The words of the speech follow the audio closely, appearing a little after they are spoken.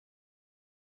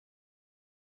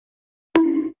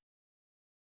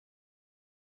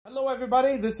Hello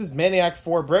everybody, this is Maniac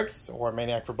for Bricks, or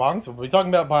Maniac for Bongs. We'll be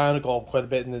talking about Bionicle quite a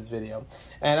bit in this video.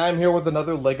 And I'm here with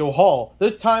another LEGO haul,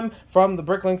 this time from the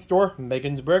Bricklink store,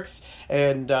 Megan's Bricks.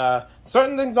 And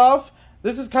starting things off,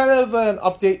 this is kind of an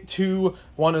update to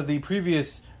one of the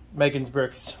previous Megan's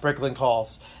Bricks Bricklink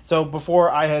hauls. So before,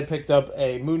 I had picked up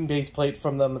a moon base plate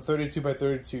from them, a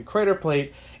 32x32 crater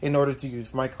plate, in order to use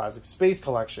for my classic space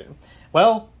collection.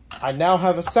 Well, I now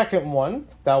have a second one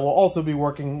that will also be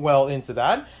working well into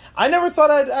that. I never thought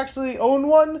I'd actually own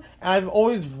one. I've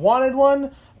always wanted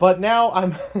one, but now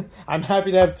I'm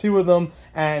happy to have two of them,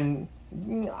 and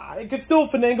I could still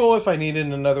finagle if I needed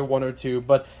another one or two,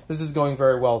 but this is going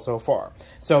very well so far.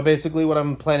 So basically what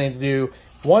I'm planning to do,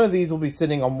 one of these will be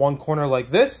sitting on one corner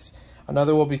like this.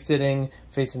 Another will be sitting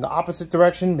facing the opposite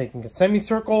direction, making a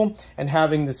semicircle, and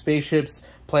having the spaceships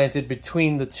planted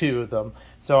between the two of them.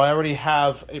 So I already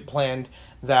have it planned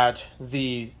that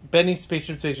the Benny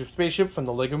spaceship from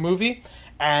the LEGO movie,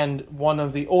 and one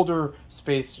of the older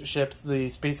spaceships, the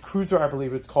Space Cruiser, I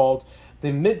believe it's called,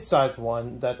 the mid-sized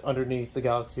one that's underneath the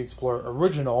Galaxy Explorer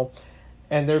original,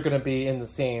 and they're going to be in the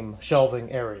same shelving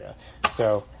area.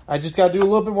 So I just got to do a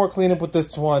little bit more cleanup with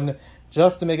this one,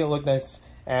 just to make it look nice,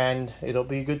 and it'll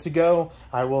be good to go.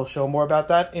 I will show more about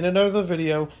that in another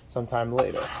video sometime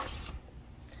later.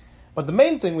 But the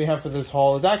main thing we have for this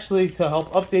haul is actually to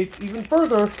help update even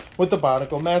further with the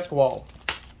Bionicle Mask Wall.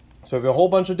 So we have a whole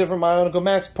bunch of different Bionicle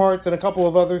Mask parts and a couple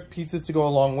of other pieces to go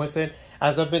along with it.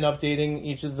 As I've been updating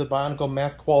each of the Bionicle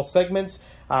Mask Wall segments,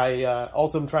 I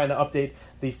also am trying to update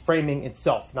the framing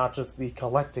itself, not just the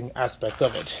collecting aspect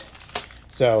of it.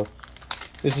 So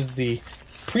this is the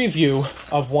preview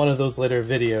of one of those later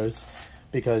videos,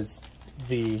 because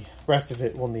the rest of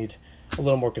it will need a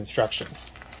little more construction.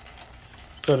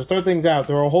 So to start things out,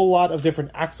 there are a whole lot of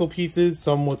different axle pieces,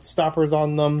 some with stoppers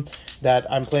on them,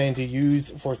 that I'm planning to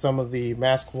use for some of the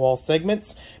mask wall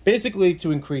segments, basically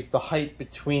to increase the height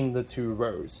between the two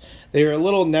rows. They are a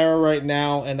little narrow right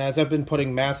now, and as I've been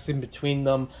putting masks in between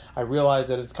them, I realize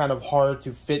that it's kind of hard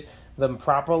to fit them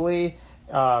properly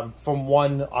from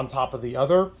one on top of the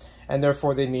other, and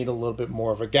therefore they need a little bit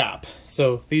more of a gap.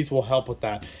 So these will help with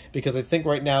that, because I think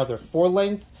right now they're 4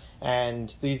 length,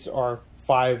 and these are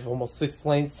 5, almost 6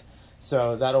 length,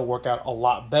 so that'll work out a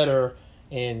lot better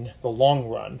in the long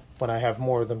run when I have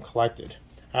more of them collected.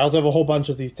 I also have a whole bunch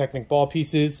of these Technic ball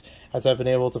pieces, as I've been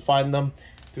able to find them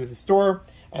through the store,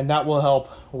 and that will help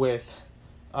with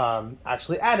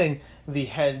actually adding the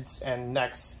heads and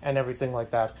necks and everything like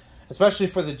that, especially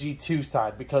for the G2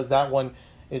 side, because that one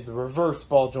is the reverse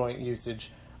ball joint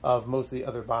usage of most of the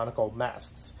other Bionicle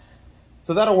masks.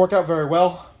 So that'll work out very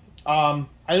well.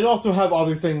 I also have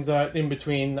other things that in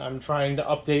between I'm trying to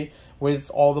update with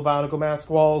all the Bionicle Mask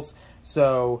Walls,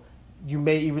 so you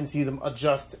may even see them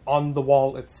adjust on the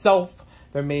wall itself.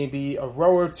 There may be a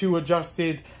row or two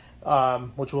adjusted,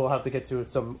 which we'll have to get to at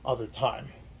some other time.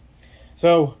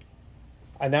 So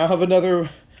I now have another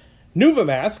Nuva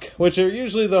mask, which are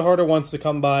usually the harder ones to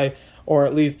come by, or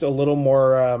at least a little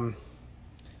more, a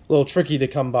little tricky to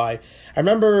come by. I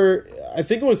remember, I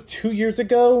think it was 2 years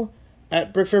ago,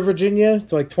 at Brick Fair, Virginia,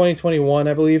 so like 2021,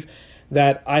 I believe,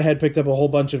 that I had picked up a whole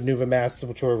bunch of Nuva masks,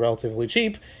 which were relatively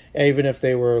cheap. Even if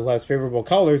they were less favorable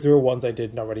colors, there were ones I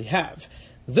didn't already have.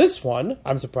 This one,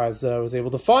 I'm surprised that I was able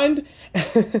to find.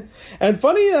 And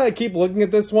funny, I keep looking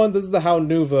at this one. This is the Hound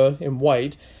Nuva in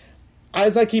white.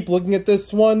 As I keep looking at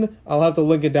this one, I'll have to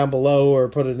link it down below or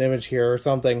put an image here or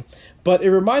something. But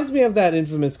it reminds me of that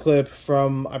infamous clip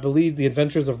from, I believe, The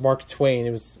Adventures of Mark Twain.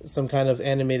 It was some kind of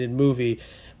animated movie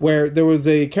where there was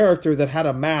a character that had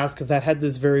a mask that had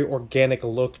this very organic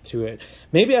look to it.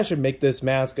 Maybe I should make this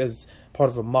mask as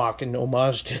part of a mock in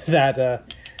homage to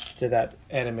that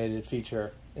animated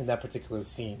feature in that particular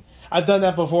scene. I've done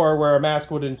that before, where a mask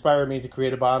would inspire me to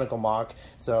create a Bionicle mock,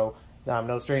 so I'm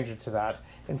no stranger to that.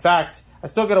 In fact, I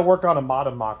still got to work on a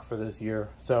modded mock for this year,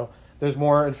 so there's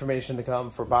more information to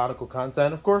come for Bionicle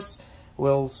content. Of course,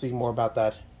 we'll see more about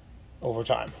that over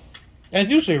time. And it's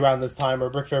usually around this time, or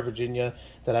Brick Fair, Virginia,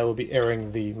 that I will be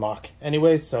airing the mock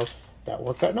anyway, so that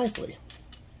works out nicely.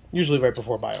 Usually right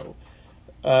before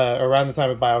around the time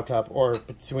of BioCup, or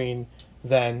between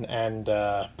then and,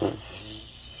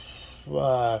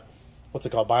 what's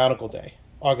it called, Bionicle Day,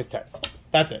 August 10th.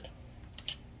 That's it.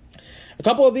 A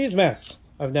couple of these masks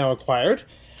I've now acquired,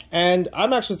 and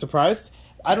I'm actually surprised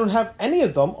I don't have any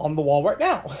of them on the wall right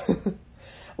now.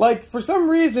 Like, for some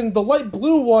reason, the light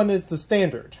blue one is the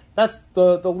standard. That's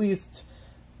the least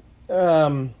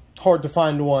hard to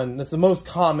find one. That's the most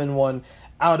common one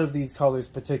out of these colors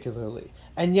particularly.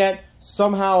 And yet,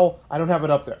 somehow, I don't have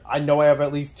it up there. I know I have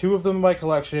at least 2 of them in my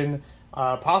collection,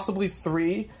 possibly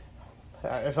 3.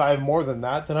 If I have more than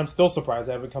that, then I'm still surprised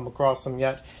I haven't come across them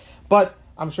yet. But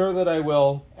I'm sure that I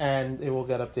will, and it will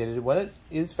get updated when it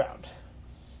is found.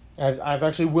 I've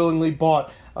actually willingly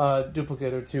bought a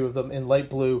duplicate or two of them in light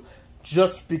blue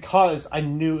just because I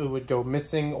knew it would go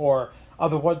missing, or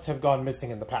other ones have gone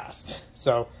missing in the past.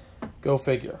 So, go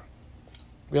figure.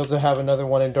 We also have another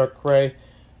one in dark gray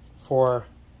for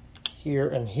here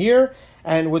and here.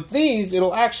 And with these,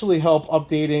 it'll actually help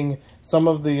updating some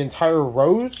of the entire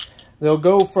rows. They'll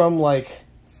go from like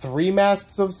 3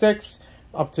 masks of 6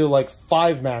 up to like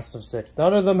 5 masks of 6.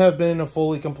 None of them have been a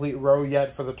fully complete row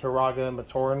yet for the Turaga and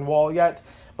Matoran wall yet,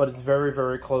 but it's very,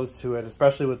 very close to it,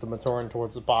 especially with the Matoran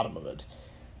towards the bottom of it.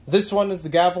 This one is the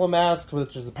Bionicle Mask,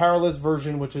 which is the powerless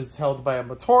version, which is held by a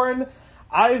Matoran.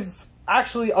 I've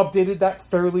actually updated that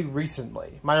fairly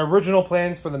recently. My original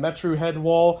plans for the Metru head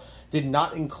wall did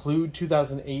not include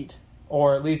 2008,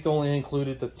 or at least only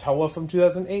included the Toa from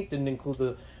 2008, didn't include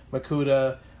the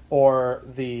Makuta or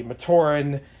the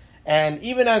Matoran. And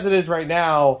even as it is right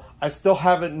now, I still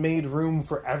haven't made room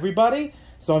for everybody,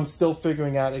 so I'm still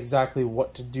figuring out exactly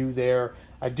what to do there.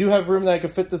 I do have room that I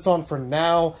could fit this on for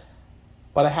now,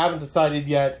 but I haven't decided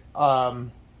yet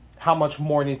how much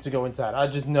more needs to go into that. I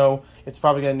just know it's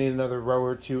probably going to need another row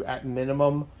or two at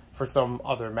minimum for some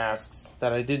other masks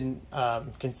that I didn't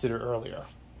consider earlier.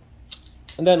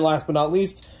 And then last but not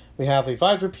least, we have a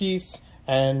visor piece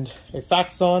and a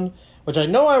Faxon, which I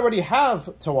know I already have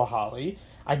to Wahali.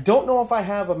 I don't know if I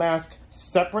have a mask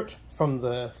separate from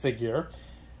the figure,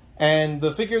 and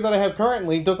the figure that I have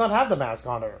currently does not have the mask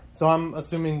on her. So I'm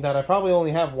assuming that I probably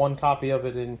only have one copy of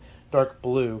it in dark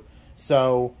blue.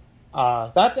 So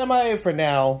that's MIA for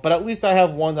now, but at least I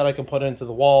have one that I can put into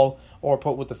the wall or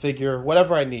put with the figure,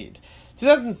 whatever I need.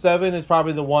 2007 is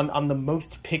probably the one I'm the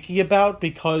most picky about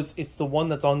because it's the one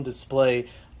that's on display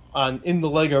in the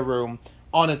Lego room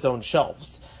on its own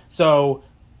shelves. So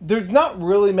there's not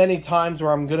really many times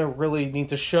where I'm going to really need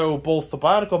to show both the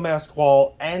Bionicle Mask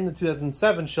Wall and the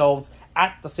 2007 shelves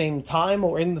at the same time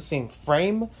or in the same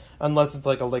frame, unless it's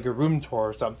like a Lego room tour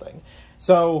or something.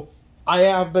 So I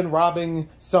have been robbing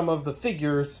some of the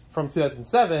figures from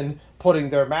 2007, putting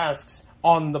their masks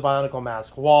on the Bionicle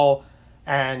Mask Wall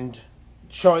and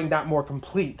showing that more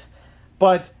complete.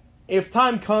 But if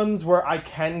time comes where I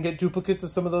can get duplicates of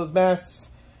some of those masks,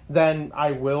 then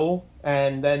I will,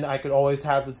 and then I could always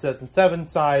have the 2007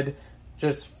 side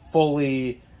just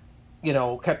fully, you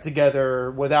know, kept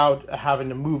together without having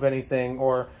to move anything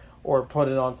or put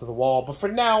it onto the wall. But for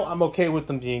now, I'm okay with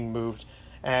them being moved.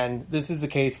 And this is a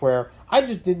case where I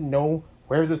just didn't know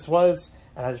where this was,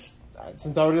 and I just,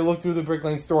 since I already looked through the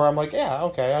Bricklink store, I'm like, yeah,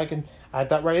 okay, I can add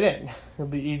that right in. It'll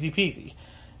be easy peasy.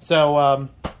 So,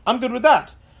 I'm good with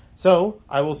that. So,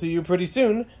 I will see you pretty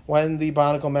soon when the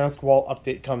Bionicle Mask Wall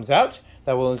update comes out.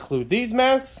 That will include these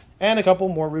masks and a couple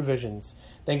more revisions.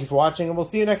 Thank you for watching, and we'll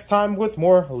see you next time with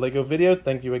more LEGO videos.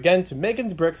 Thank you again to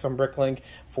Megan's Bricks on Bricklink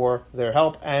for their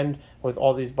help and with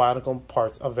all these Bionicle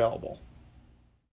parts available.